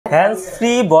Hands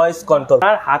free voice control,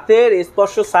 আর হাতের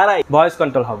স্পর্শ ছাড়াই ভয়েস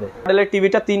কন্ট্রোল হবে। মডেলের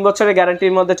টিভিটা 3 বছরের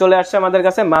গ্যারান্টির মধ্যে চলে আসছে আমাদের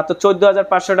কাছে মাত্র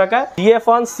 14,500 টাকা। ডিএফ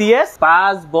অন সিএস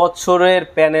 5 বছরের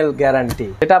প্যানেল গ্যারান্টি।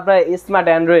 এটা আপনার স্মার্ট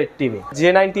অ্যান্ড্রয়েড টিভি।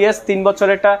 J90S 3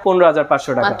 বছরেরটা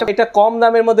 15,500 টাকা। এটা কম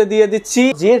দামের মধ্যে দিয়ে দিচ্ছি,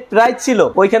 যে প্রাইস ছিল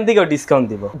ওইখান থেকেও ডিসকাউন্ট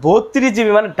দিব। 32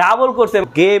 জিবি মানে ডাবল করছে,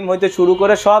 গেম হইতে শুরু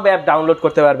করে সব অ্যাপ ডাউনলোড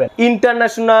করতে পারবেন।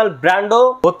 ইন্টারন্যাশনাল ব্র্যান্ডও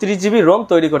 32 জিবি রোম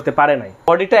তৈরি করতে পারে নাই।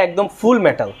 বডিটা একদম ফুল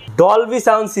metal, Dolby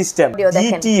sound system,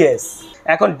 DTS.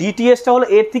 এখন ডিটিএসটা হলো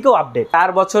এর থেকেও আপডেট। 4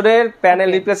 বছরের প্যানেল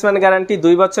রিপ্লেসমেন্ট গ্যারান্টি,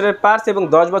 2 বছরের পার্টস এবং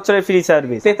 10 বছরের ফ্রি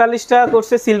সার্ভিস। 43 টাকা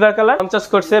করছে সিলভার কালার, 50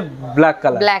 করছে ব্ল্যাক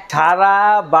কালার। সারা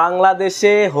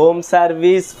বাংলাদেশে হোম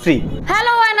সার্ভিস ফ্রি।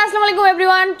 হ্যালো আসসালামু আলাইকুম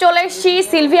এভরিওয়ান, চলে এসেছি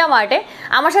সিলভিয়া মার্টে।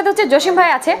 আমার সাথে হচ্ছে জসিম ভাই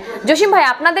আছে। জসিম ভাই,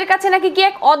 আপনাদের কাছে নাকি কি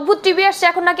এক অদ্ভুত টিভি আসছে,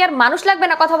 এখন নাকি আর মানুষ লাগবে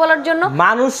না কথা বলার জন্য?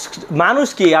 মানুষ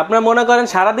কি আপনারা মনে করেন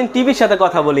সারাদিন টিভির সাথে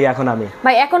কথা বলি? এখন আমি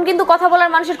ভাই, এখন কিন্তু কথা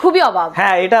বলার মানুষের খুবই অভাব।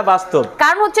 হ্যাঁ, এটা বাস্তব।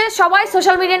 কারণ হচ্ছে সবাই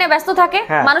সোশ্যাল মিডিয়া নিয়ে ব্যস্ত থাকে,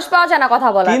 মানুষ পাওয়া যায় না কথা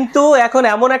বলার। কিন্তু এখন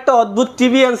এমন একটা অদ্ভুত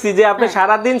টিভি আনছি যে আপনি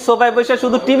সারাদিন সোফায় বসে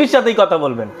শুধু টিভির সাথেই কথা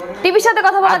বলবেন। টিভির সাথে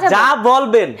কথা বলা যাবে, যা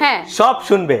বলবেন সব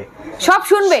শুনবে। সব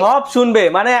শুনবে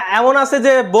মানে এমন আছে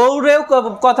যে বউরেও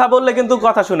কথা বললে কিন্তু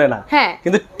কথা শুনে না,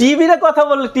 কিন্তু টিভিতে কথা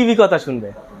বললে টিভি কথা শুনবে।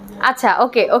 আচ্ছা,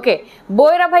 ওকে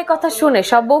বউরা ভাই কথা শুনে,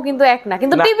 সব বউ কিন্তু এক না,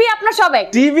 কিন্তু টিভি আপনার সব এক।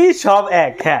 টিভি সব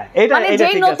এক, হ্যাঁ। এটা মানে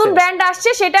যেই নতুন ব্র্যান্ড আসছে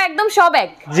সেটা একদম সব এক।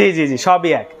 জি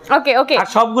সবই এক। ওকে আর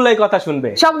সবগুলাই কথা শুনবে।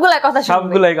 সবগুলাই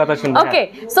কথা শুনবে। ওকে,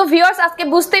 সো ভিউয়ার্স, আজকে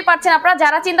বুঝতেই পারছেন আপনারা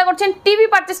যারা চিন্তা করছেন টিভি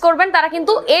পারচেজ করবেন, তারা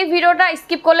কিন্তু এই ভিডিওটা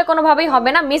স্কিপ করলে কোনোভাবেই হবে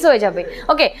না, মিস হয়ে যাবে।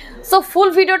 ওকে, সো ফুল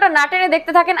ভিডিওটা না টেনে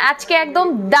দেখতে থাকেন। আজকে একদম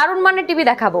দারুণ মানের টিভি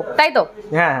দেখাবো, তাই তো?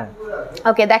 হ্যাঁ।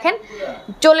 ওকে, দেখেন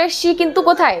চলে এসেছি কিন্তু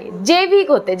কোথায়?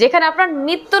 JVCO-তে, যেখানে আপনার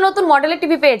নিত্য নতুন মডেলের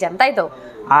টিভি পেয়ে যান, তাই তো?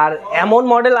 আর এমন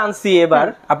মডেল আনছি এবার,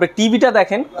 আপনি টিভিটা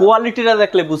দেখেন, কোয়ালিটিটা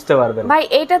দেখলে বুঝতে পারবেন। ভাই,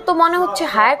 এটা তো মনে হচ্ছে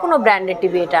হায়ার কোনো ব্র্যান্ডের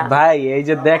টিভি। এটা ভাই এই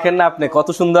যে দেখেন না আপনি, কত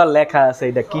সুন্দর লেখা আছে,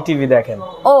 এটা কি টিভি দেখেন।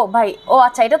 ও ভাই, ও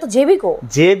আচ্ছা, এটা তো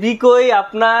JVCO-ই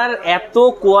আপনার এত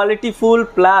কোয়ালিটি ফুল,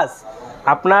 প্লাস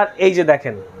আপনার এই যে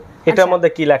দেখেন এটার মধ্যে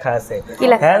কি লেখা আছে,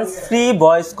 হ্যান্ডস ফ্রি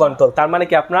ভয়েস কন্ট্রোল। তার মানে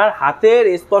কি আপনার হাতের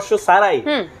স্পর্শ ছাড়াই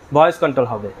ভয়েস কন্ট্রোল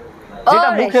হবে, যেটা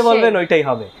মুখে বলবেন ওইটাই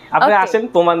হবে। আপনি আসেন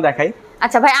প্রমাণ দেখাই।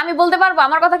 আচ্ছা ভাই, আমি বলতে পারবো?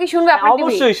 আমার কথা কি শুনবে আপনার টিভি?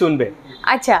 অবশ্যই শুনবে।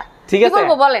 আচ্ছা ঠিক আছে,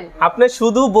 বলেন। আপনি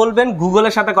শুধু বলবেন,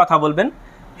 গুগলের সাথে কথা বলবেন,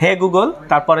 হে গুগল,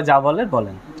 তারপরে যা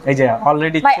বলেন। এই যে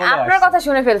অলরেডি ভাই আপনার কথা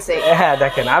শুনে ফেলছে। হ্যাঁ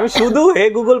দেখেন, আমি শুধু হে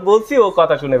গুগল বলছি, ও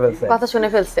কথা শুনে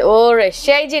ফেলছে। ওরে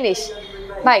সেই জিনিস।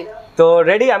 ভাই তো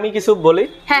রেডি, আমি কিছু বলি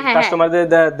কাস্টমারদের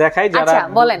দেখাই, যারা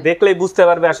দেখলেই বুঝতে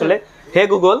পারবে আসলে। Hey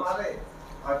Google,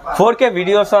 4K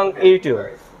video song YouTube.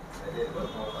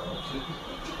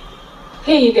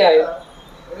 Here you go.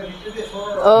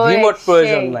 Remote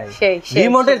প্রয়োজন নাই,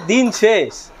 রিমোটের দিন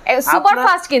শেষ। সুপার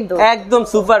ফাস্ট, কিন্তু একদম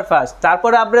সুপার ফাস্ট।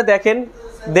 তারপরে আপনি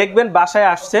দেখবেন বাসায়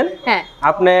আসছেন,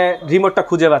 আপনি রিমোটটা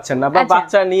খুঁজে পাচ্ছেন না, বা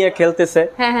বাচ্চা নিয়ে খেলতেছে,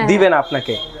 দিবেন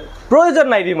আপনাকে, প্রয়োজন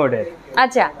নাই রিমোটের।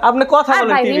 আচ্ছা, আপনি কথা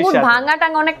বলেন টিভির রিমোট সাথে। ভাঙা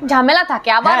টাঙা অনেক ঝামেলা থাকে,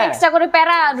 আবার এক্সট্রা করে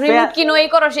প্যারা, রিমোট কিনো, এই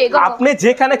করো সেই করো। আপনি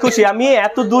যেখানে খুশি, আমি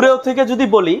এত দূরেও থেকে যদি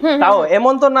বলি, তাও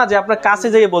এমন তো না যে আপনার কাছে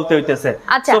যেয়ে বলতে হইতেছে,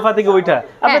 সোফা থেকে ওইটা,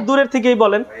 আপনি দূরের থেকেই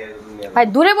বলেন। ভাই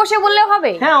দূরে বসে বললেও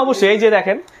হবে? হ্যাঁ অবশ্যই। এই যে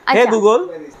দেখেন, hey Google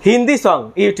Hindi song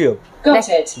YouTube.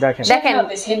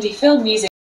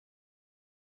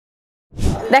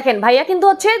 দেখেন ভাইয়া কিন্তু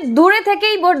হচ্ছে দূরে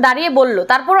থেকেই দাঁড়িয়ে বললো,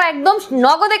 তারপরও একদম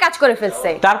নগদে কাজ করে ফেলছে।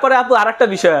 তারপরে আপু আরেকটা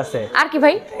বিষয় আছে। আর কি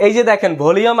ভাই? এই যে দেখেন,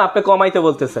 ভলিউম আপনি কমাইতে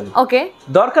বলতেছেন, ওকে,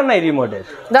 দরকার নাই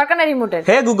রিমোটের।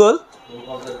 Hey Google,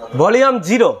 volume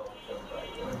 0।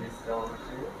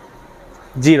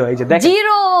 এই যে দেখেন,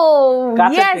 0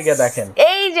 কাছে থেকে দেখেন,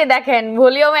 এই যে দেখেন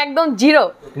ভলিউম একদম 0।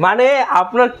 মানে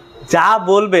আপনার যা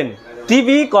বলবেন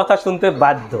টিভি কথা শুনতে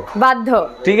বাধ্য।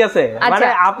 ঠিক আছে, মানে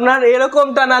আপনার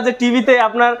এরকমটা না যে টিভিতে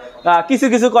আপনার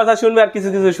কিছু কথা শুনবে আর কিছু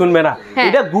শুনবে না।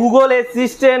 এটা গুগল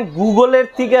অ্যাসিস্ট্যান্ট, গুগলের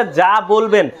থেকে যা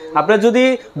বলবেন, আপনি যদি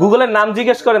গুগলের নাম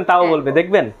জিজ্ঞেস করেন তাও বলবে,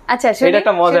 দেখবেন। আচ্ছা, এটা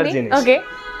একটা মজার জিনিস। ওকে,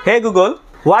 hey Google,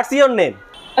 what's your name?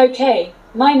 Okay,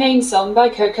 my name song by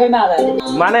Coco Melon.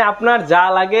 মানে আপনার যা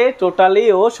লাগে টোটালি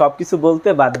ও সবকিছু বলতে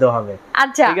বাধ্য হবে।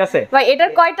 আচ্ছা ঠিক আছে ভাই,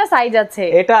 এটার কয়টা সাইজ আছে?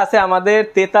 এটা আছে আমাদের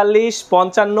 43,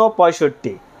 55,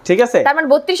 65। ঠিক আছে, তার মানে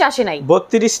 32 আসে নাই।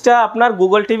 32টা আপনার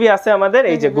গুগল টিভি আছে আমাদের।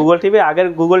 এই যে গুগল টিভি, আগের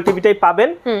গুগল টিভিটাই পাবেন,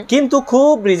 কিন্তু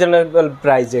খুব রিজনেবল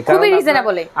প্রাইসে। খুবই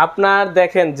রিজনেবল। আপনার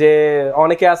দেখেন যে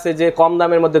অনেকে আছে যে কম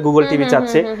দামের মধ্যে গুগল টিভি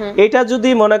চাচ্ছে, এটা যদি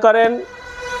মনে করেন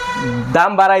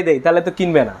দাম বাড়াই দেয় তাহলে তো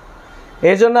কিনবে না।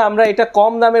 এর জন্য আমরা এটা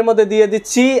কম দামের মধ্যে দিয়ে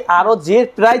দিচ্ছি, আরো যে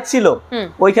প্রাইস ছিল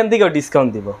ওইখান থেকেও ডিসকাউন্ট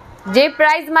দিব। যে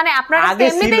প্রাইস মানে আপনারা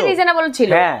এমনিতেই রিজনেবল ছিল,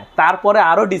 হ্যাঁ তারপরে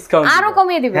আরো ডিসকাউন্ট আরো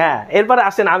কমিয়ে দিবেন। হ্যাঁ এরপরে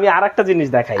আসেন আমি আরেকটা জিনিস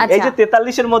দেখাই। এই যে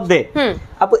 43 এর মধ্যে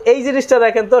আপু এই জিনিসটা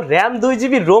দেখেন তো, RAM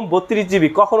 2GB ROM 32GB,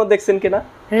 কখনো দেখছেন কিনা?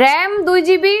 RAM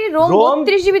 2GB ROM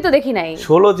 32GB তো দেখি নাই,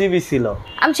 16GB ছিল।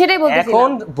 আমি সেটাই বলতেছিলাম, এখন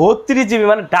 32GB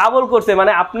মানে ডাবল করছে।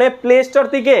 মানে আপনি প্লে স্টোর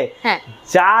থেকে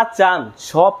যা চান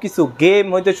সবকিছু গেম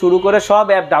হইতে শুরু করে সব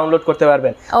অ্যাপ ডাউনলোড করতে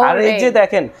পারবেন। আর এই যে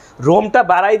দেখেন রোমটা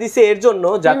বাড়াই দিছে এর জন্য,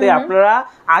 যাতে আপনারা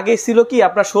আগে ছিল কি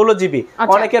আপনার 16GB,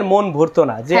 অনেকের মন ভরতো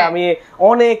না যে আমি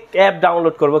অনেক অ্যাপ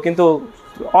ডাউনলোড করব কিন্তু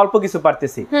অল্প কিছু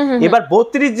পারতেছি। এবার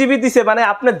 32GB দিছে, মানে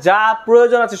আপনার যা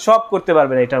প্রয়োজন আছে সব করতে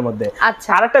পারবেন এটার মধ্যে।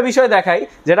 আরেকটা বিষয় দেখাই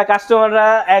যেটা কাস্টমাররা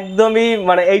একদমই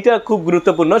মানে এইটা খুব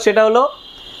গুরুত্বপূর্ণ, সেটা হলো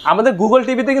আমাদের গুগল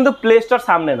টিভিতে কিন্তু প্লে স্টোর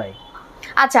সামনে নাই।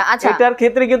 আচ্ছা আচ্ছা, এটার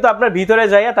ক্ষেত্রে কিন্তু আপনার ভিতরে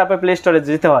যাইয়া তারপর প্লে স্টোরে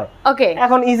যেতে হয়। ওকে,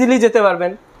 এখন ইজিলি যেতে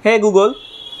পারবেন। Hey Google,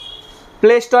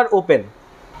 play store open.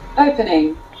 Opening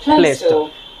play store,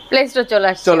 play store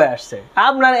চলে আসছে।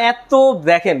 আপনার এত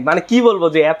দেখেন মানে কি বলবো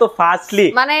যে এত ফাস্টলি,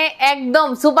 মানে একদম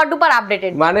সুপার ডুপার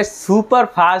আপডেটেড, মানে সুপার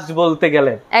ফাস্ট বলতে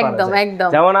গেলে একদম একদম।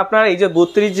 যেমন আপনার এই যে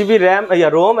 32GB RAM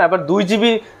রোম, আবার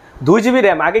 2GB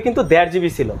RAM, আগে কিন্তু 1.5GB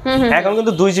ছিল, এখন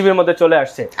কিন্তু 2GB এর মধ্যে চলে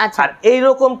আসছে। আর এই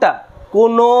রকমটা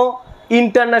কোনো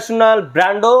ইন্টারন্যাশনাল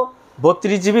ব্র্যান্ডও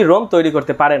 32GB রোম তৈরি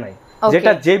করতে পারে নাই,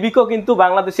 যেটা JVCO কিন্তু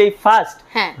বাংলাদেশে এই ফার্স্ট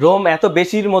রোম এত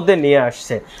বেশির মধ্যে নিয়ে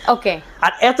আসছে। ওকে,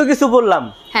 আর এত কিছু বললাম,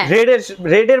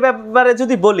 রেডের ব্যাপারে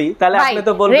যদি বলি তাহলে আপনি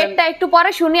তো বলবেন। রেডটা একটু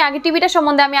পরে শুনি, আগে টিভিটা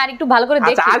সম্বন্ধে আমি আর একটু ভালো করে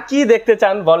দেখি। আচ্ছা, আর কি দেখতে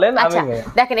চান বলেন। আমি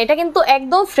দেখেন এটা কিন্তু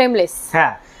একদম ফ্রেমলেস।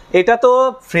 হ্যাঁ, এটা তো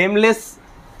ফ্রেমলেস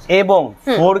এবং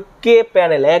 4K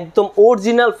প্যানেল, একদম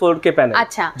অরিজিনাল 4K প্যানেল।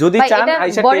 আচ্ছা, যদি চান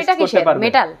আইসা টেস্ট করতে পারবেন।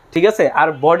 মেটাল, ঠিক আছে, আর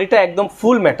বডিটা একদম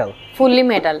ফুল মেটাল, ফুললি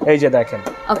মেটাল। এই যে দেখেন,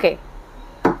 ওকে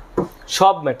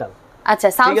সব মেটাল। আচ্ছা,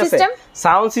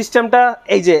 সাউন্ড সিস্টেমটা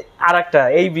এই যে আরেকটা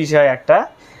এই বিষয় একটা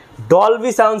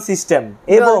ডলবি সাউন্ড সিস্টেম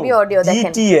এবং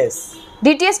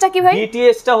ডিটিএসটা কি ভাই?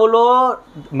 ডিটিএসটা হলো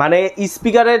মানে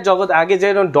স্পিকারের জগৎ, আগে যে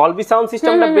ডলবি সাউন্ড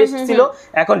সিস্টেমটা বেস্ট ছিল,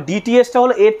 এখন ডিটিএসটা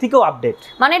হলো এর থেকেও আপডেট,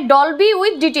 মানে ডলবি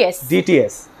উইথ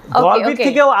ডিটিএস ডলবির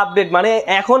থেকেও আপডেট। মানে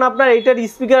এখন আপনার এইটার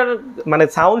স্পিকার মানে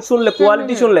সাউন্ড শুনলে,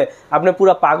 কোয়ালিটি শুনলে আপনি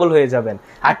পুরো পাগল হয়ে যাবেন।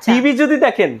 আর টিভি যদি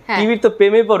দেখেন, টিভির তো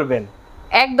প্রেমে পড়বেন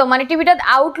একদম। মানে টিভিটার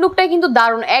আউটলুকটাই কিন্তু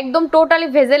দারুণ, একদম টোটালি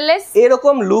ভেজেললেস।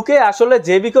 এরকম লুকে আসলে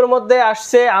জেভিকোর মধ্যে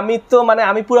আসছে। আমি তো মানে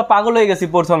আমি পুরো পাগল হয়ে গেছি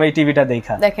প্রথম এই টিভিটা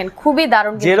দেখা। দেখেন খুবই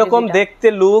দারুণ, যেরকম দেখতে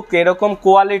লুক, এরকম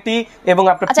কোয়ালিটি এবং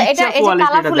আপনার পিকচার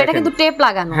কোয়ালিটিটা দেখেন। এটা কিন্তু টেপ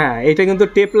লাগানো। হ্যাঁ, এটা কিন্তু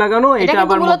টেপ লাগানো। এটা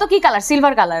আবার মূলত কি কালার?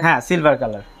 Silver colour. হ্যাঁ, সিলভার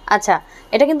কালার। আচ্ছা,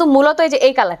 এটা কিন্তু মূলত এই যে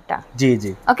এই কালারটা। জি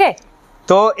জি, ওকে।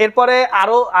 তো এরপরে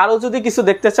আরো যদি কিছু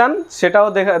দেখতে চান সেটাও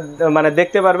মানে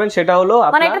দেখতে পারবেন। সেটা হলো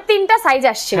মানে এটা তিনটা সাইজ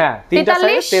আসছে। হ্যাঁ,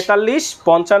 43,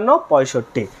 55,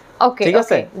 65। ওকে, ঠিক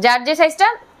আছে। যার যে সাইজটা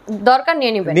দরকার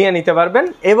নিয়ে নিতে পারবেন।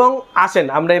 এবং আসেন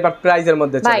আমরা এবার প্রাইজের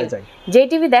মধ্যে চলে যাই। যে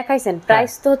টিভি দেখাইছেন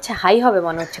প্রাইস তো হচ্ছে হাই হবে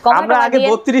মনে হচ্ছে। আমরা আগে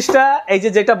 32টা এই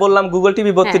যেটা বললাম গুগল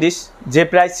টিভি 32, যে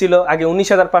প্রাইস ছিল আগে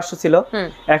 19,500 ছিল,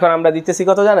 এখন আমরা দিতেছি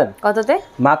কত জানেন? কততে?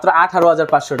 মাত্র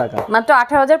 18,500 টাকা। মাত্র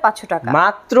 18,500 টাকা।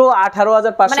 মাত্র 18,500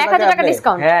 টাকা। মানে 1000 টাকা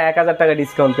ডিসকাউন্ট। হ্যাঁ, 1000 টাকা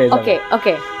ডিসকাউন্ট পেয়ে যাবেন। ওকে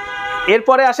ওকে।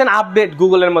 এরপরে আসেন আপডেট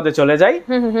গুগলের মধ্যে চলে যাই।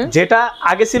 যেটা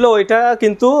আগে ছিল ওইটা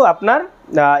কিন্তু আপনার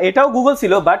এটাও গুগল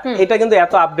ছিল, বাট এটা কিন্তু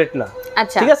এত আপডেট না।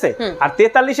 ঠিক আছে। আর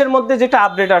 43 এর মধ্যে যেটা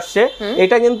আপডেট আসছে,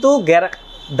 এটা কিন্তু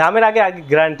দামের আগে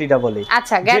গ্যারান্টিটা বলি।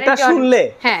 আচ্ছা, যেটা শুনলে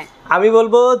আমি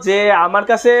বলবো যে আমার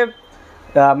কাছে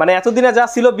মানে এতদিনে যা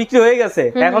ছিল বিক্রি হয়ে গেছে,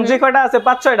 এখন যে কয়টা আছে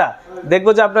 5-6টা দেখবো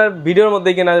যে আপনার ভিডিওর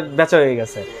মধ্যে কিনা বেচা হয়ে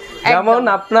গেছে। যেমন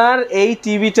আপনার এই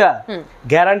টিভিটা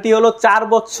গ্যারান্টি হলো 4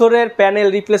 বছরের প্যানেল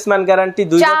রিপ্লেসমেন্ট গ্যারান্টি,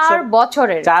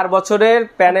 4 বছরের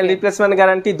প্যানেল রিপ্লেসমেন্ট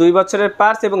গ্যারান্টি, 2 বছরের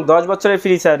পার্টস এবং 10 বছরের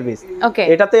ফ্রি সার্ভিস।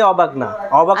 এটাতে অবাক না।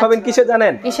 অবাক হবেন কিসে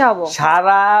জানেন?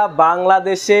 সারা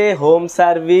বাংলাদেশে হোম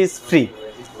সার্ভিস ফ্রি।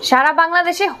 সারা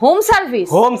বাংলাদেশে হোম সার্ভিস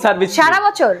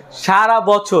সারা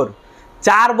বছর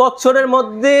 4 বছরের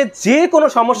মধ্যে যে কোনো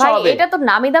সমস্যা হবে। এটা তো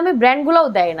নামি দামি ব্র্যান্ড গুলোও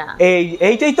দেয় না।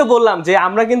 এইটাই তো বললাম যে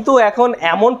আমরা কিন্তু এখন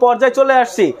এমন পর্যায়ে চলে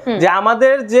আসছি যে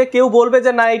আমাদের যে কেউ বলবে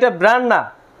যে না এটা ব্র্যান্ড না,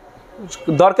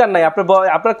 দরকার নাই,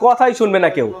 আপনার কথাই শুনবে না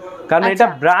কেউ, কারণ এটা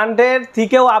ব্র্যান্ডের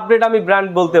থেকেও আপডেট আমি ব্র্যান্ড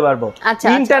বলতে পারবো।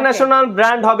 ইন্টারন্যাশনাল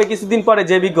ব্র্যান্ড হবে কিছুদিন পরে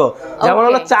JVCO। যেমন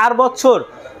হলো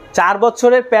 4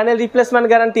 বছরের প্যানেল রিপ্লেসমেন্ট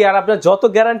গ্যারান্টি, আর আপনার যত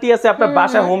গ্যারান্টি আছে আপনার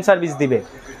বাসায় হোম সার্ভিস দিবে।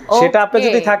 সেটা আপনি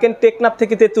যদি থাকেন টেকনাফ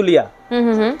থেকে তেতুলিয়া,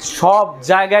 সব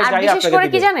জায়গায় যাই আপনাকে বিশেষ করে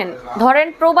কি জানেন, ধরেন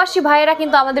প্রবাসী ভাইয়েরা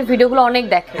কিন্তু আমাদের ভিডিওগুলো অনেক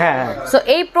দেখে। সো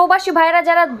এই প্রবাসী ভাইয়েরা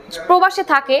যারা প্রবাসে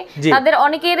থাকে তাদের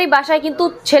অনেকেরই বাসায় কিন্তু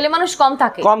ছেলে মানুষ কম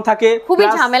থাকে, খুবই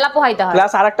ঝামেলা পোহাইতে হয়।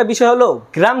 প্লাস আরেকটা বিষয় হলো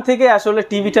গ্রাম থেকে আসলে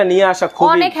টিভিটা নিয়ে আসা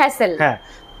খুবই অনেক হ্যাসেল। হ্যাঁ,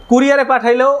 কুরিয়ারে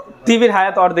পাঠাইলেও টিভির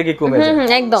হায়াত অর্ধেকই কমে যায়।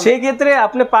 একদম। সেই ক্ষেত্রে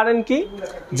আপনি পারেন কি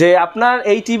যে আপনার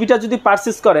এই টিভিটা যদি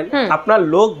পারচেজ করেন আপনার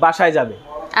লোক বাসায় যাবে,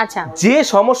 আচ্ছা যে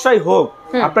সমস্যাই হোক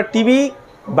আপনার টিভি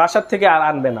বাসার থেকে আর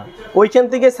আনবে না, ওইখান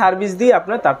থেকে সার্ভিস দিয়ে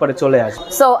আপনার তারপরে চলে আসবে।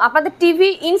 সো আপনাদের টিভি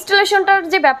ইনস্টলেশনটার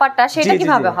যে ব্যাপারটা সেটা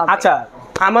কিভাবে হবে? আচ্ছা,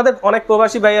 আমাদের অনেক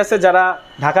প্রবাসী ভাই আছে যারা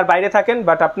ঢাকার বাইরে থাকেন,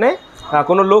 বাট আপনি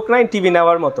কোনো লোক নাই টিভি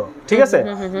নেওয়ার মতো, ঠিক আছে,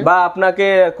 বা আপনাকে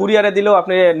কুরিয়ারে দিলেও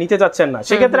আপনি নিতে চাচ্ছেন না,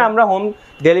 সেক্ষেত্রে আমরা হোম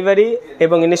ডেলিভারি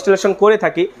এবং ইনস্টলেশন করে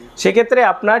থাকি। সেক্ষেত্রে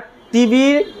আপনার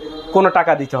টিভির কোনো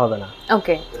টাকা দিতে হবে না,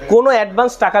 ওকে, কোনো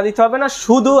অ্যাডভান্স টাকা দিতে হবে না,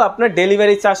 শুধু আপনার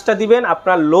ডেলিভারি চার্জটা দিবেন,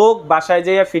 আপনার লোক বাসায়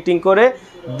যেয়ে ফিটিং করে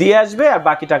দিয়ে আসবে আর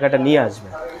বাকি টাকাটা নিয়ে আসবে,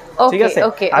 ঠিক আছে।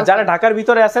 আর যারা ঢাকার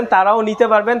ভিতরে আছেন তারাও নিতে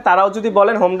পারবেন, তারাও যদি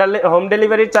বলেন হোম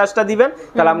ডেলিভারির চার্জটা দিবেন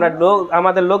তাহলে আমরা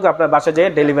আমাদের লোক আপনার বাসায় যেয়ে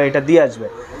ডেলিভারিটা দিয়ে আসবে,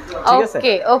 ঠিক আছে।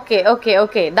 ওকে ওকে ওকে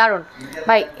ওকে, দারুন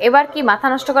ভাই। এবার কি মাথা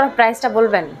নষ্ট করা প্রাইসটা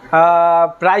বলবেন?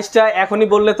 প্রাইসটা এখনই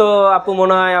বললে তো আপু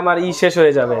মনে হয় আমার শেষ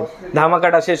হয়ে যাবে,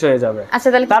 ধামাকাটা শেষ হয়ে যাবে। আচ্ছা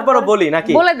তাহলে তারপরও বলি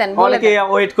নাকি, বলে দেন, অনেকে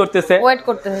ওয়েট করতেছে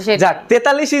সেটা। যাক,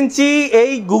 43 ইঞ্চি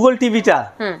এই গুগল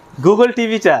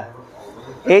টিভিটা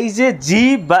এই যে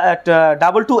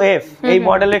G22F এই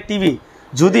মডেলের টিভি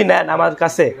যদি নেন আমার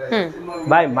কাছে,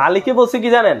 ভাই মালিকে বলছে কি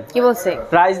জানেন, কি বলছে?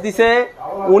 প্রাইস দিছে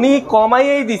উনি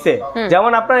কমাইয়েই দিছে।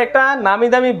 যেমন আপনার একটা নামি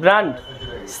দামি brand,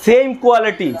 same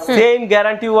quality, same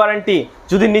guarantee warranty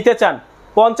যদি নিতে চান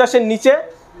 50 এর নিচে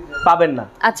পাবেন না।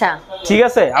 আচ্ছা ঠিক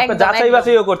আছে, আপনি যাচাই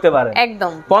বাছাইও করতে পারেন,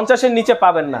 একদম 50 এর নিচে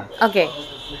পাবেন না। ওকে,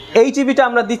 এই টিভিটা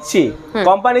আমরা দিচ্ছি,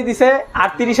 কোম্পানি দিছে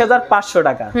 38,500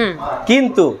 টাকা,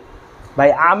 কিন্তু ভাই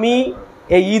আমি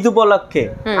এই ঈদ উপলক্ষে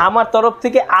আমার তরফ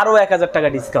থেকে আরো 1000 টাকা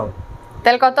ডিসকাউন্ট,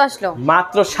 তাহলে কত আসলো?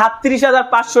 মাত্র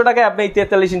 37,500 টাকায় আপনি এই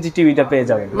 43 ইঞ্চি টিভিটা পেয়ে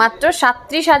যাবেন। মাত্র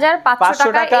 37,500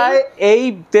 টাকায় এই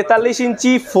 43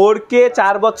 ইঞ্চি 4K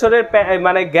 4 বছরের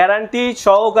মানে গ্যারান্টি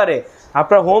সহকারে,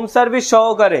 আপনার হোম সার্ভিস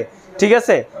সহকারে, ঠিক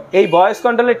আছে, এই ভয়েস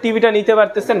কন্ট্রোলের টিভিটা নিতে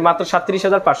পারতেছেন মাত্র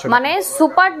 37,500 টাকা। মানে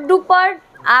সুপার ডুপার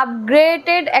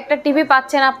আপগ্রেডেড একটা টিভি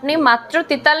পাচ্ছেন আপনি মাত্র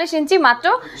 43 ইঞ্চি মাত্র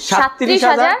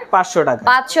 37,500 টাকা,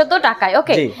 500 টাকায়।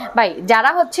 ওকে ভাই,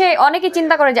 যারা হচ্ছে অনেকে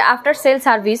চিন্তা করে যে আফটার সেল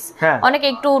সার্ভিস, অনেকে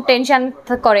একটু টেনশন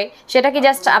করে, সেটা কি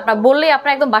জাস্ট আপনারা বললেই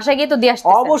আপনারা একদম বাসায় গিয়ে তো দিয়ে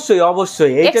আসতে? অবশ্যই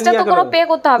অবশ্যই, এইটা নিয়ে তো কোনো পে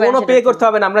করতে হবে না, কোনো পে করতে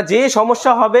হবে না। আমরা যে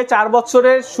সমস্যা হবে 4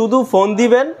 বছরের শুধু ফোন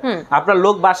দিবেন, আপনার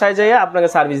লোক বাসায় যেয়ে আপনাকে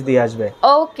সার্ভিস দিয়ে আসবে,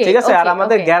 ওকে, ঠিক আছে। আর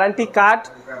আমাদের গ্যারান্টি কার্ড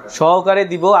সহকারে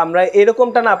দিব আমরা,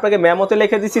 এরকমটা না আপনাকে মেমোতে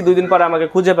লিখে দিছি 2 দিন পরে আমাকে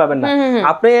খুঁজে পাবেন না।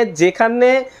 আপনি যেখানে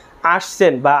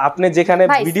আসছেন বা আপনি যেখানে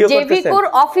ভিডিও করতেছেন, JVCO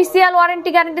অফিশিয়াল ওয়ারেন্টি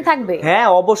গ্যারান্টি থাকবে? হ্যাঁ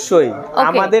অবশ্যই,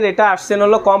 আমাদের এটা আসছেন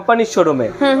হলো কোম্পানির শোরুমে।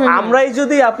 আমরাই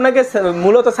যদি আপনাকে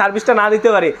মূলত সার্ভিসটা না দিতে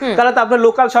পারি তাহলে তো আপনার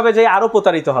লোকাল শপে যাই আরো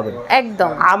প্রতারিত হবেন।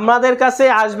 একদম, আমাদের কাছে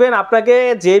আসবেন, আপনাকে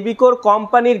JVCO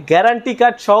কোম্পানির গ্যারান্টি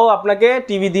কার্ড সহ আপনাকে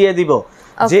টিভি দিয়ে দিব,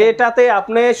 যেটাতে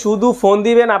আপনি শুধু ফোন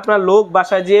দিবেন, আপনার লোক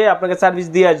বাসায় যেয়ে আপনাকে সার্ভিস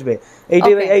দিয়ে আসবে।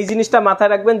 এই জিনিসটা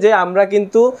মাথায় রাখবেন যে আমরা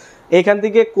কিন্তু এখান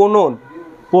থেকে কোনো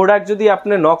প্রোডাক্ট যদি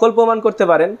আপনি নকল প্রমাণ করতে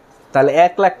পারেন তাহলে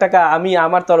 1 লাখ টাকা আমি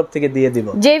আমার তরফ থেকে দিয়ে দিব।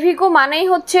 JVCO মানেই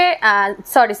হচ্ছে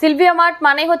সিলভিয়া মার্ট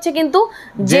মানেই হচ্ছে কিন্তু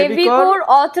JVCO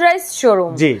অথরাইজড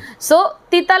শোরুম। জি, সো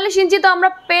 43 ইঞ্চি তো আমরা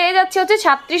পেয়ে যাচ্ছি হচ্ছে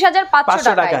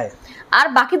 37,500 টাকায়। আর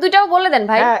বাকি দুইটাও বলে দেন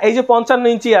ভাই। হ্যাঁ, এই যে 55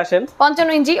 ইঞ্চি আসেন,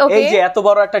 55 ইঞ্চি, ওকে, এই যে এত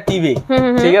বড় একটা টিভি,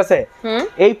 ঠিক আছে,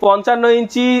 এই 55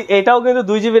 ইঞ্চি এটাও কিন্তু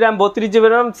 2 GB RAM 32 GB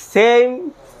RAM, same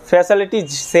facility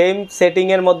same setting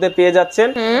এর মধ্যে পেয়ে যাচ্ছেন।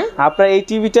 আপনার এই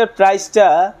টিভিটার প্রাইসটা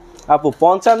আপু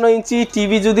 55 ইঞ্চি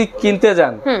টিভি যদি কিনতে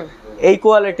যান এই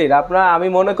কোয়ালিটির, আপনার আমি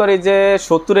মনে করি যে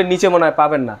 70 এর নিচে মনে হয়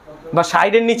পাবেন না, বা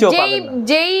 60 এর নিচেও পাবেন না।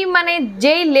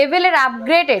 যেই লেভেলের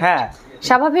আপগ্রেডেড, হ্যাঁ,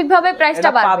 স্বাভাবিকভাবে প্রাইসটা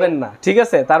পাবেন না, ঠিক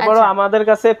আছে। তারপরেও আমাদের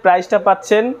কাছে প্রাইসটা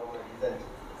পাচ্ছেন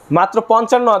মাত্র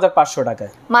 55,500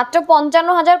 টাকায়, মাত্র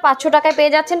 55,500 টাকায়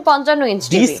পেয়ে যাচ্ছেন 55 ইঞ্চি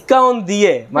ডিসকাউন্ট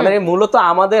দিয়ে। মানে মূলত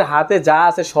আমাদের হাতে যা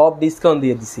আছে সব ডিসকাউন্ট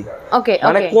দিয়ে দিছি, ওকে,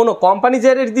 মানে কোন কোম্পানি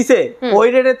যে রেট দিছে ওই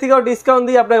রেটের থেকেও ডিসকাউন্ট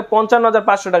দিয়ে আপনাকে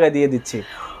 55,500 টাকায় দিয়ে দিচ্ছি,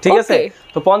 ঠিক আছে।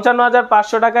 তো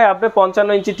 55,500 টাকায় আপনি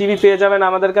 55 ইঞ্চি টিভি পেয়ে যাবেন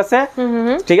আমাদের কাছে,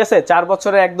 ঠিক আছে, 4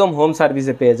 বছরে একদম হোম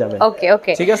সার্ভিসে পেয়ে যাবেন, ওকে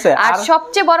ওকে, ঠিক আছে। আর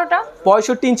সবচেয়ে বড়টা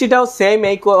 65 ইঞ্চিটাও সেম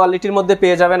এই কোয়ালিটির মধ্যে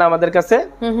পেয়ে যাবেন আমাদের কাছে।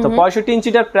 তো 65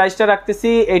 ইঞ্চিটার প্রাইসটা রাখতেছি,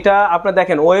 এটা আপনারা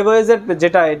দেখেন ওয়েবওয়েজ এর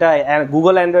যেটা, এটা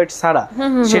গুগল অ্যান্ড্রয়েড ছাড়া,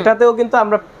 সেটাতেও কিন্তু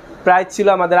আমরা প্রাইস ছিল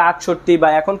আমাদের 68 বা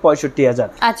এখন 65,000,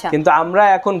 কিন্তু আমরা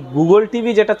এখন গুগল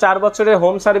টিভি যেটা 4 বছরের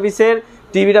হোম সার্ভিসের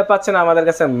টিভিটা পাচ্ছেন আমাদের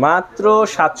কাছে মাত্র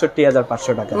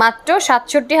 67,500 টাকা, মাত্র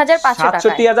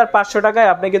 67,500 টাকায়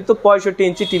আপনি কিন্তু 65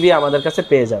 ইঞ্চি টিভি আমাদের কাছে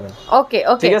পেয়ে যাবেন, ওকে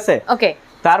ওকে, ঠিক আছে, ওকে।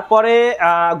 তারপরে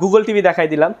গুগল টিভি দেখাই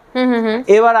দিলাম।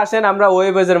 এবার আসেন আমরা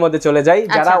ওয়েবওয়েজ এর মধ্যে চলে যাই।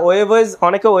 যারা ওয়েবওয়েজ,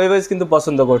 অনেকে ওয়েবওয়েজ কিন্তু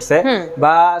পছন্দ করছে,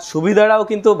 বা সুবিধাটাও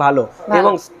কিন্তু ভালো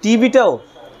এবং টিভিটাও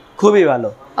খুবই ভালো,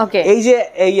 এই যে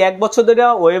এই 1 বছর ধরে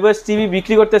ওয়েবএস টিভি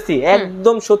বিক্রি করতেছি,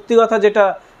 একদম সত্যি কথা যেটা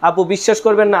আপু বিশ্বাস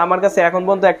করবেন না, আমার কাছে এখন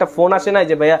পর্যন্ত একটা ফোন আসে নাই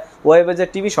যে ভাইয়া ওয়েবএস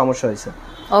টিভি সমস্যা হয়েছে।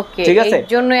 ওকে, ঠিক আছে, এর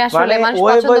জন্যই আসলে মানুষ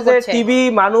পছন্দ করছে। টিভি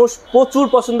মানুষ প্রচুর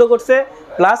পছন্দ করছে,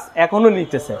 প্লাস এখনো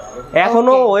নিতেছে,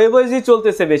 এখনো ওয়েবএসই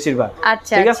চলতেছে বেশিরভাগ।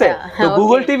 ঠিক আছে, তো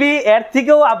গুগল টিভি এর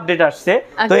থেকেও আপডেট আসছে,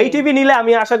 তো এই টিভি নিলে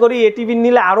আমি আশা করি এই টিভি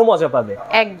নিলে আরো মজা পাবে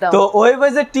একদম। তো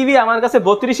ওয়েবএসের টিভি আমার কাছে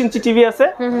 32 ইঞ্চি টিভি আছে,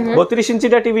 32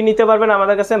 ইঞ্চিটা টিভি নিতে পারবেন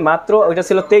আমাদের কাছে মাত্র, ওইটা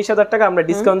ছিল 23,000 টাকা, আমরা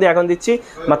ডিসকাউন্ট দিয়ে এখন দিচ্ছি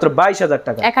মাত্র 22,000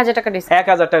 টাকা, 1,000 টাকা ডিসকাউন্ট,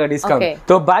 1,000 টাকা ডিসকাউন্ট।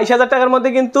 তো 22,000 টাকার মধ্যে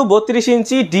কিন্তু 32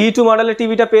 ইঞ্চি D2 মডেলের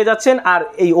টিভিটা পেয়ে যাচ্ছেন। আর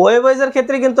এই ওয়েবএসের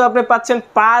ক্ষেত্রে কিন্তু আপনি পাচ্ছেন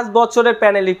 5 বছরের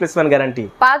প্যানেল রিপ্লেসমেন্ট গ্যারান্টি,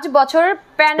 5 বছরের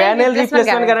প্যানেল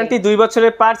রিপ্লেসমেন্ট গ্যারান্টি, 2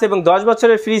 বছরের পার্টস এবং 10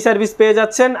 বছরের ফ্রি সার্ভিস পেয়ে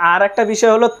যাচ্ছেন। আর একটা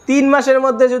বিষয় হলো 3 মাসের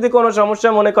মধ্যে যদি কোনো সমস্যা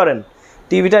মনে করেন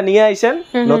টিভিটা নিয়ে আইসেন,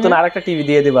 নতুন আরেকটা টিভি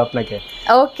দিয়ে দেব আপনাকে।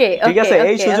 ওকে, ঠিক আছে,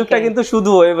 এই সুযোগটা কিন্তু শুধু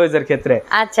ওয়েবএসের ক্ষেত্রে,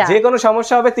 যে কোনো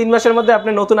সমস্যা হবে 3 মাসের মধ্যে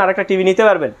আপনি নতুন আরেকটা টিভি নিতে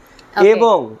পারবেন।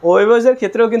 এবং ওয়েবএসের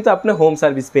ক্ষেত্রেও কিন্তু আপনি হোম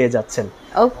সার্ভিস পেয়ে যাচ্ছেন।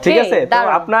 ঠিক আছে, তো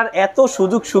আপনার এত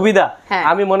সুযোগ সুবিধা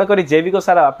আমি মনে করি JVCO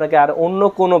ছাড়া আপনাকে আর অন্য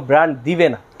কোনো ব্র্যান্ড দিবে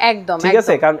না একদম। ঠিক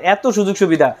আছে, কারণ এত সুযোগ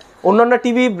সুবিধা অন্যান্য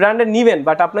টিভি ব্র্যান্ডে নিবেন,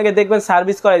 বাট আপনাকে দেখবেন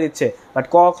সার্ভিস করাই দিচ্ছে, বাট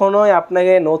কখনোই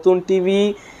আপনাকে নতুন টিভি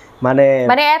মানে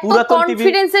এত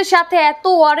কনফিডেন্সের সাথে এত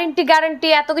ওয়ারেন্টি গ্যারান্টি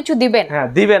এত কিছু দিবেন, হ্যাঁ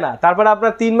দিবে না। তারপর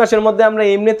আপনার 3 মাসের মধ্যে আমরা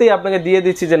এমনিতেই আপনাকে দিয়ে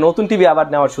দিচ্ছি যে নতুন টিভি আবার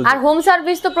নেওয়ার সুযোগ। আর হোম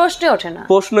সার্ভিস তো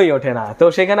প্রশ্নই ওঠে না, তো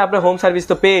সেখানে আপনি হোম সার্ভিস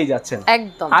তো পেয়েই যাচ্ছেন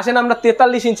একদম। আসেন আমরা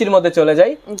 43 ইঞ্চির মধ্যে চলে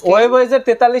যাই। ওয়েবএসের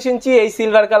 43 ইঞ্চি এই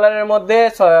সিলভার কালারের মধ্যে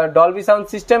ডলবি সাউন্ড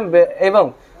সিস্টেম এবং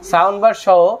সাউন্ড বার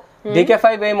সহ DK5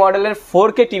 এই মডেলের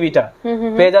 4K টিভিটা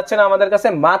পেয়ে যাচ্ছেন আমাদের কাছে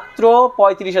মাত্র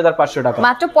 35,500 টাকা,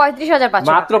 মাত্র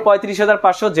 35,500, মাত্র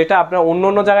 35,500, যেটা আপনারা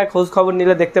অন্য জায়গায় খোঁজ খবর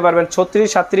নিলে দেখতে পারবেন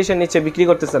 36-37 এর নিচে বিক্রি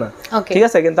করতেছে না। ঠিক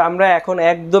আছে, কিন্তু আমরা এখন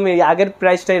একদমই আগের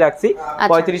প্রাইসটাই রাখছি,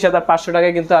 35,500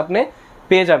 টাকায় কিন্তু আপনি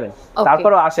পেয়ে যাবেন।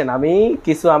 তারপরও আসেন, আমি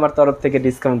কিছু আমার তরফ থেকে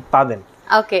ডিসকাউন্ট পাবেন।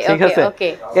 ওকে ওকে,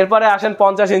 এরপরে আসেন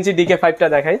 50 ইঞ্চি DK5 টা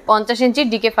দেখাই। 50 ইঞ্চি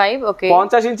DK5, ওকে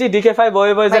 50 ইঞ্চি DK5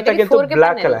 ওয়েবএসটা কিন্তু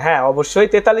ব্ল্যাক কালার, হ্যাঁ অবশ্যই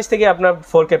 43 থেকে আপনার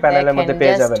 4K প্যানেলের মধ্যে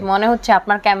পেয়ে যাবেন, মনে হচ্ছে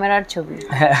আপনার ক্যামেরার ছবি।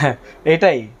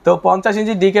 এটাই তো 50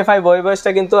 ইঞ্চি DK5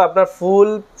 ওয়েবএসটা কিন্তু আপনার ফুল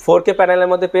 4K প্যানেলের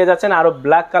মধ্যে পেয়ে যাচ্ছেন, আরো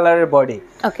ব্ল্যাক কালারের বডি।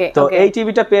 তো এই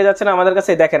টিভিটা পেয়ে যাচ্ছেন আমাদের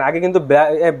কাছে, দেখেন আগে কিন্তু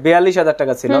 42,000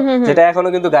 টাকা ছিল, যেটা এখনো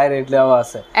কিন্তু গায়ে রেট দেওয়া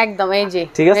আছে একদম, এই যে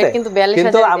ঠিক আছে,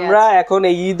 কিন্তু আমরা এখন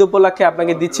এই ঈদ উপলক্ষে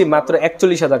আপনাকে দিচ্ছি মাত্র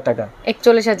 41,000 টাকা,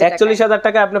 41,000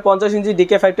 টাকা আপনি 50 ইঞ্চি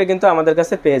DK5 টা কিন্তু আমাদের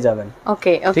কাছে পেয়ে যাবেন।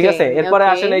 ওকে, ঠিক আছে, এরপরে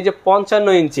আসেন এই যে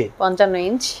 55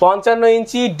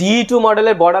 ইঞ্চি D2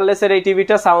 মডেলের বর্ডারলেসের এই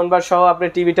টিভিটা সাউন্ড বার সহ আপনি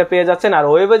টিভিটা পেয়ে যাচ্ছেন। আর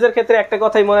ওয়েবএসের ক্ষেত্রে একটা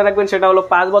কথাই মনে রাখবেন, সেটা হলো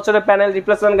 5 বছরের প্যানেল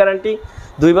রিপ্লেসমেন্ট গ্যারান্টি,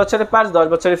 2 বছরের পার্টস, 10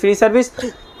 বছরের ফ্রি সার্ভিস,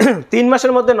 3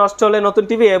 মাসের মধ্যে নষ্ট হলে নতুন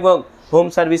টিভি এবং হোম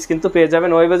সার্ভিস কিন্তু পেয়ে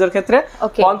যাবেন ওয়েবএসের ক্ষেত্রে।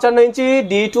 55 ইঞ্চি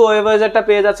D2 ওয়েবএসটা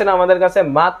পেয়ে যাচ্ছেন আমাদের কাছে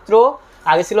মাত্র,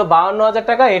 আগে ছিল 52,000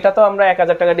 টাকা, এটা তো আমরা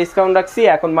 1,000 টাকা ডিসকাউন্ট রাখছি,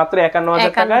 এখন মাত্র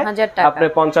 51,000 টাকায় আপনি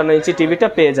 55 ইঞ্চি টিভিটা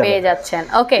পেয়ে যাচ্ছেন।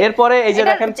 ওকে, এরপরে এই যে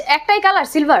দেখেন একটাই কালার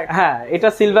সিলভার, হ্যাঁ এটা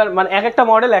সিলভার, মানে এক একটা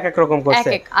মডেল এক এক রকম করছে।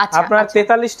 আপনার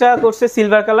 43টা করছে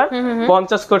সিলভার কালার,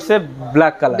 50 করছে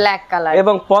ব্ল্যাক কালার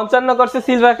এবং 55 করছে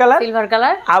সিলভার কালার,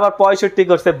 আবার 65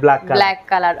 করছে ব্ল্যাক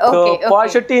কালার। ওকে,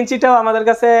 65 ইঞ্চিটাও আমাদের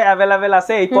কাছে अवेलेबल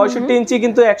আছে। এই 65 ইঞ্চি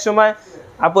কিন্তু একসময়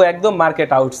আপু একদম মার্কেট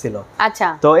আউট ছিল। আচ্ছা,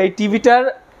 তো এই টিভিটার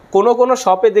কোন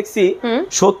শপে দেখছি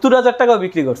 70,000 টাকাও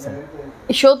বিক্রি করছে,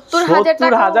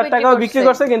 70,000 টাকাও বিক্রি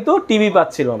করছে, কিন্তু টিভি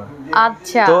পাচ্ছিল না।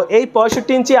 আচ্ছা, তো এই 65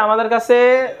 ইঞ্চি আমাদের কাছে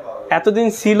এতদিন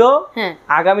ছিল,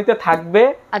 আগামীতে থাকবে,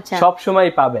 সব সময়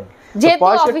পাবেন, যেহেতু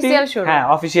অফিশিয়াল শোরুম। হ্যাঁ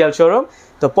অফিশিয়াল শোরুম।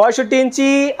 তো 65 ইঞ্চি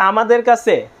আমাদের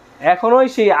কাছে এখনো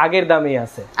সেই আগের দামই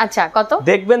আছে। আচ্ছা, কত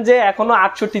দেখবেন যে এখনো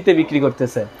 68 তে বিক্রি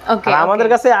করতেছে, আর আমাদের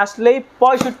কাছে আসলেই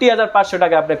 65,500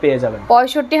 টাকা আপনি পেয়ে যাবেন।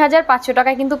 65,500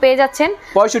 টাকায় কিন্তু পেয়ে যাচ্ছেন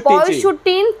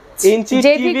 65 ইঞ্চি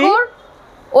JVCO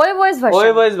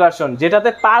ওয়েবএস ভার্সন, যেটাতে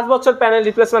 5 বছর প্যানেল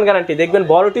রিপ্লেসমেন্ট গ্যারান্টি। দেখবেন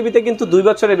বড় টিভিতে কিন্তু 2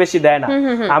 বছরের বেশি দেয় না,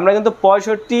 আমরা কিন্তু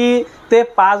 65 তে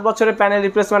 5 বছরের প্যানেল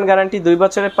রিপ্লেসমেন্ট গ্যারান্টি, 2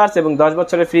 বছরের পার্টস এবং 10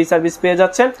 বছরের ফ্রি সার্ভিস পেয়ে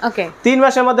যাচ্ছেন। 3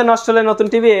 মাসের মধ্যে নষ্ট হলে নতুন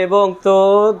টিভি এবং তো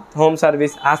হোম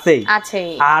সার্ভিস আছেই।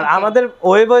 আর আমাদের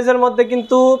ওয়েবএসের মধ্যে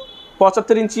কিন্তু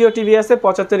 75 ইঞ্চিও টিভি আছে,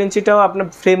 75 ইঞ্চিটাও আপনি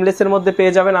ফ্রেমলেস এর মধ্যে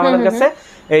পেয়ে যাবেন আমাদের কাছে।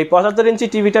 এই 75 ইঞ্চি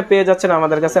টিভিটা পেয়ে যাচ্ছেন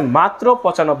আমাদের কাছে মাত্র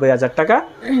 95,000 টাকা।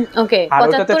 ওকে,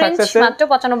 75 ইঞ্চি মাত্র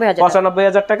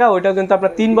 95,000 টাকা। ওইটাও কিন্তু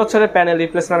আপনার 3 বছরের প্যানেল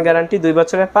রিপ্লেসমেন্ট গ্যারান্টি, 2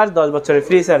 বছরের পার্টস, 10 বছরের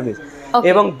ফ্রি সার্ভিস।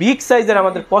 এবং বিগ সাইজের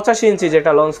আমাদের 85 ইঞ্চি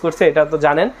যেটা লঞ্চ করছে, এটা তো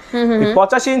জানেন,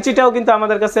 85 ইঞ্চিটাও কিন্তু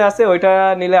আমাদের কাছে আছে। ওইটা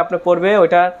নিলে আপনি পড়বে,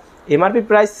 ওইটা এমআরপি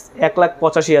প্রাইস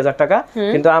 1,85,000 টাকা,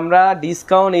 কিন্তু আমরা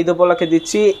ডিসকাউন্ট ঈদ উপলক্ষে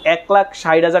দিচ্ছি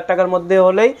 1,60,000 টাকার মধ্যে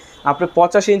হলেই আপনি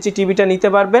 85 ইঞ্চি টিভিটা নিতে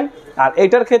পারবেন। আর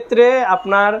এটার ক্ষেত্রে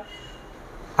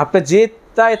আপনি যে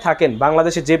কোথায় থাকেন,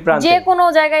 বাংলাদেশে যে প্রান্তে, যে কোনো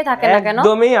জায়গায় থাকেন না কেন,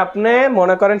 একদমই আপনি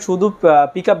মনে করেন শুধু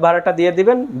পিকআপ ভাড়াটা দিয়ে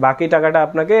দিবেন, বাকি টাকাটা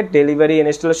আপনাকে ডেলিভারি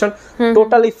ইনস্টলেশন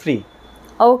টোটালি ফ্রি।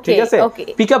 ওকে, ঠিক আছে,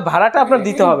 পিকআপ ভাড়াটা আপনার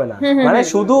দিতে হবে না, মানে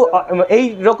শুধু এই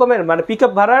রকমের মানে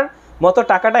পিকআপ ভাড়ার মতো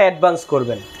টাকাটা অ্যাডভান্স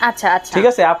করবেন। আচ্ছা আচ্ছা, ঠিক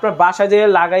আছে, আপনার বাসা যেয়ে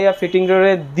লাগাইয়া ফিটিং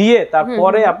করে দিয়ে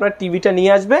তারপরে আপনার টিভিটা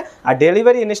নিয়ে আসবে, আর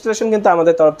ডেলিভারি ইনস্টলেশন কিন্তু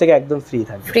আমাদের তরফ থেকে একদম ফ্রি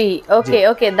থাকবে। ফ্রি, ওকে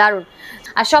ওকে, দারুন।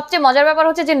 আর সবচেয়ে মজার ব্যাপার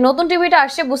হচ্ছে যে নতুন টিভিটা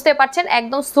আসছে, বুঝতে পারছেন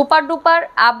একদম সুপার ডুপার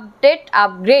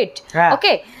আপগ্রেড।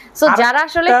 ওকে, সো যারা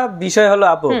আসলে একটা বিষয় হলো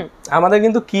আপু, আমাদের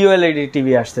কিন্তু কিউএলইডি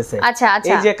টিভি আসতেছে। আচ্ছা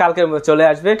আচ্ছা, এই যে কালকে চলে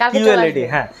আসবে কিউএলইডি।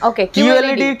 হ্যাঁ, ওকে,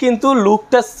 কিউএলইডি কিন্তু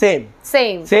লুকটা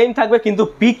সেম থাকবে, কিন্তু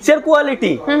পিকচার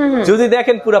কোয়ালিটি যদি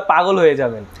দেখেন পুরো পাগল হয়ে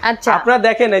যাবেন। আচ্ছা, আপনারা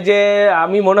দেখেন যে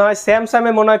আমি মনে হয় স্যামসাং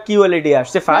এ মনে হয় কিউএলইডি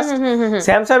আসছে ফার্স্ট।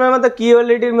 স্যামসাং এর মধ্যে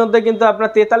কিউএলইডি এর মধ্যে কিন্তু আপনার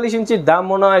 43 ইঞ্চির দাম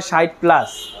মনে হয় 60 প্লাস।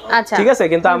 আচ্ছা, ঠিক আছে,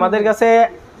 কিন্তু আমাদের কাছে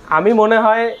আমি মনে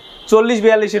হয়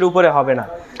 40-42 এর উপরে হবে না।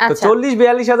 তো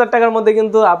 40-42 হাজার টাকার মধ্যে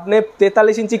কিন্তু আপনি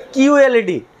 43 ইঞ্চি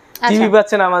কিউএলইডি টিভি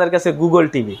পাচ্ছেন আমাদের কাছে, গুগল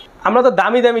টিভি। আমরা তো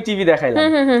দামি দামি টিভি দেখাইলাম,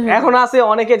 এখন আছে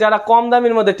অনেকে যারা কম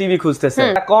দামের মধ্যে টিভি খুঁজতেছে,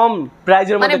 কম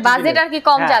প্রাইজের মধ্যে, মানে বাজেট আর কি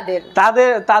কম,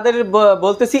 তাদের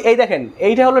বলতেছি এই দেখেন,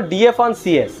 এইটা হলো DF1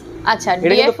 CS। আচ্ছা,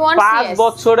 DF1 5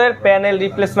 বছরের প্যানেল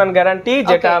রিপ্লেসমেন্ট গ্যারান্টি,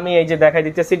 যেটা আমি এই যে দেখাই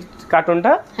দিতেছি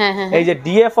কার্টুনটা, এই যে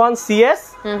DF1 CS,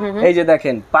 এই যে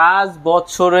দেখেন 5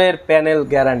 বছরের প্যানেল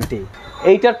গ্যারান্টি।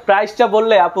 এইটার প্রাইসটা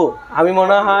বললে আপু আমি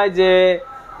মনে হয় যে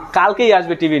কালকেই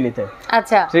আসবে টিভি নিতে।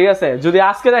 আচ্ছা, ঠিক আছে, যদি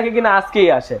আজকে দেখে কিনা আজকেই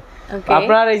আসে।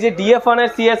 আপনার এই যে DF1 এর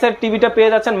CS এর টিভিটা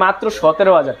পেয়ে যাচ্ছেন মাত্র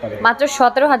 17,000 টাকা। মাত্র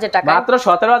 17,000 টাকা, মাত্র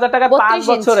 17,000 টাকা 5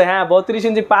 বছরে। হ্যাঁ, 32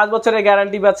 ইঞ্চি 5 বছরের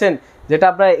গ্যারান্টি পাচ্ছেন, যেটা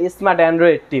আপনার স্মার্ট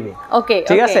অ্যান্ড্রয়েড টিভি। ওকে,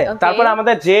 ঠিক আছে। তারপর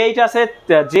আমাদের J8 আছে,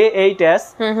 J8s,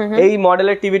 এই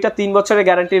মডেলের টিভিটা 3 বছরের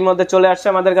গ্যারান্টির মধ্যে চলে আসছে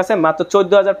আমাদের কাছে মাত্র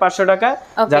 14,500 টাকা।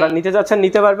 যারা নিতে যাচ্ছেন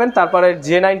নিতে পারবেন। তারপরে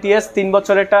J90s 3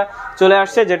 বছরেরটা চলে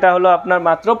আসছে, যেটা হলো আপনার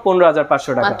মাত্র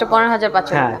 15,500 টাকা। মাত্র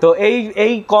 15,500 হ্যাঁ, তো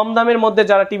এই কম দামের মধ্যে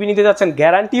যারা টিভি নিতে যাচ্ছেন,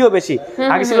 গ্যারান্টিও বেশি,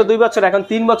 আগে ছিল 2 বছর, এখন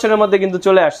 3 বছরের মধ্যে কিন্তু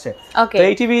চলে আসছে। তো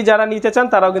এই টিভি যারা নিতে চান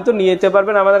তারাও কিন্তু নিতে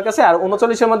পারবেন আমাদের কাছে। আর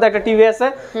 39 এর মধ্যে একটা টিভি আছে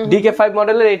DK5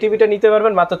 মডেলের, এই টিভিটা নিতে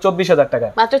পারবেন মাত্র 24,000 টাকা।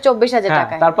 মাত্র 24,000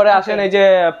 টাকা। তারপরে আসেন এই যে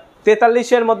 43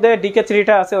 এর মধ্যে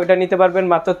DK3টা আছে, ওইটা নিতে পারবেন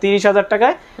মাত্র 30,000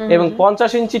 টাকায়। এবং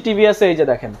 50 ইঞ্চি টিভি আছে, এই যে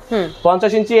দেখেন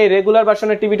 50 ইঞ্চি এই রেগুলার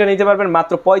ভার্সনের টিভিটা নিতে পারবেন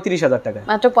মাত্র 35,000 টাকায়।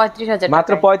 মাত্র 35,000,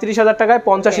 মাত্র 35,000 টাকায়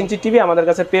 50 ইঞ্চি টিভি আমাদের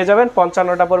কাছে পেয়ে যাবেন।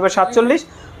 55টা পড়বে 47,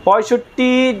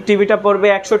 65 টিভিটা পড়বে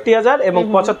 61,000, এবং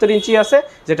 75 ইঞ্চি আছে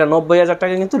যেটা 90,000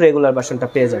 টাকা, কিন্তু রেগুলার ভার্সনটা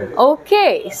পেয়ে যাবেন। ওকে,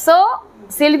 সো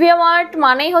সিলভিয়া মার্ট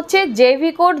মানেই হচ্ছে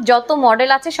JVCOর যত মডেল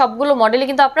আছে সবগুলো মডেলই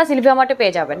কিন্তু আপনারা সিলভিয়া মার্টে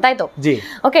পেয়ে যাবেন, তাই তো? জি।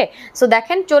 ওকে, সো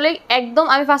দেখেন চলে একদম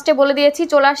আমি ফার্স্টে বলে দিয়েছি,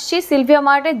 চলে আসছি সিলভিয়া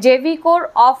মার্টে JVCOর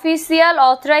অফিসিয়াল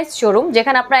অথরাইজড শোরুম,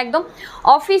 যেখানে আপনারা একদম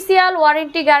অফিসিয়াল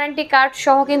ওয়ারেন্টি গ্যারান্টি কার্ড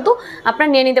সহ কিন্তু আপনারা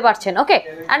নিয়ে নিতে পারছেন। ওকে,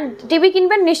 আর টিভি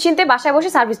কিনবেন নিশ্চিন্তে বাসায় বসে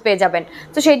সার্ভিস পেয়ে যাবেন।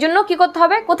 তো সেই জন্য কি করতে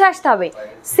হবে, কোথায় আসতে হবে?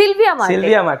 সিলভিয়া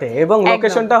মার্টে। এবং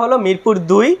লোকেশনটা হলো মিরপুর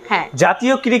 2,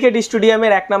 জাতীয় ক্রিকেট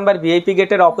স্টেডিয়ামের 1 নম্বর VIP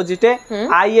গেটের অপোজিটে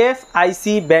IFIC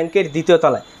ব্যাংকের 2য়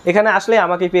তলায়। এখানে আসলে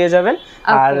আমাকে পেয়ে যাবেন,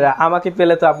 আর আমাকে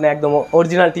পেলে তো আপনি একদম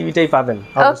অরিজিনাল টিভিটাই পাবেন।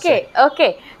 ওকে ওকে,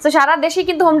 সো সারা দেশে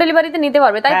কিন্তু হোম ডেলিভারিতে নিতে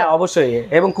পারবে, তাই তো? হ্যাঁ, অবশ্যই,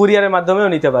 এবং কুরিয়ারের মাধ্যমেও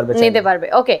নিতে পারবে।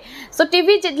 ওকে, সো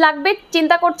টিভি লাগবে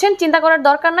চিন্তা করছেন, চিন্তা করার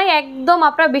দরকার নাই, একদম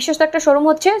আপনার বিশ্বস্ত একটা শোরুম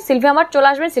হচ্ছে সিলভিয়া মার্ট, চলে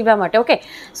আসবেন সিলভিয়া মার্টে। ওকে,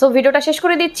 সো ভিডিওটা শেষ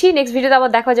করে দিচ্ছি, নেক্সট ভিডিওতে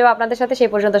আবার দেখা যাবে আপনাদের সাথে। সেই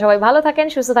পর্যন্ত সবাই ভালো থাকেন,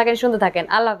 সুস্থ থাকেন, সুন্দর থাকেন।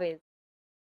 আল্লাহ হাফেজ।